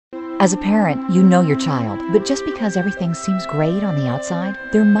As a parent, you know your child, but just because everything seems great on the outside,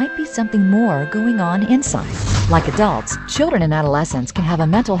 there might be something more going on inside. Like adults, children and adolescents can have a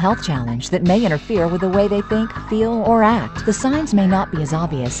mental health challenge that may interfere with the way they think, feel, or act. The signs may not be as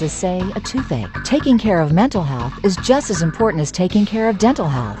obvious as, say, a toothache. Taking care of mental health is just as important as taking care of dental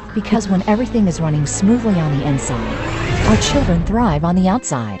health, because when everything is running smoothly on the inside, our children thrive on the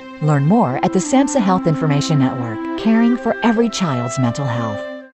outside. Learn more at the SAMHSA Health Information Network, caring for every child's mental health.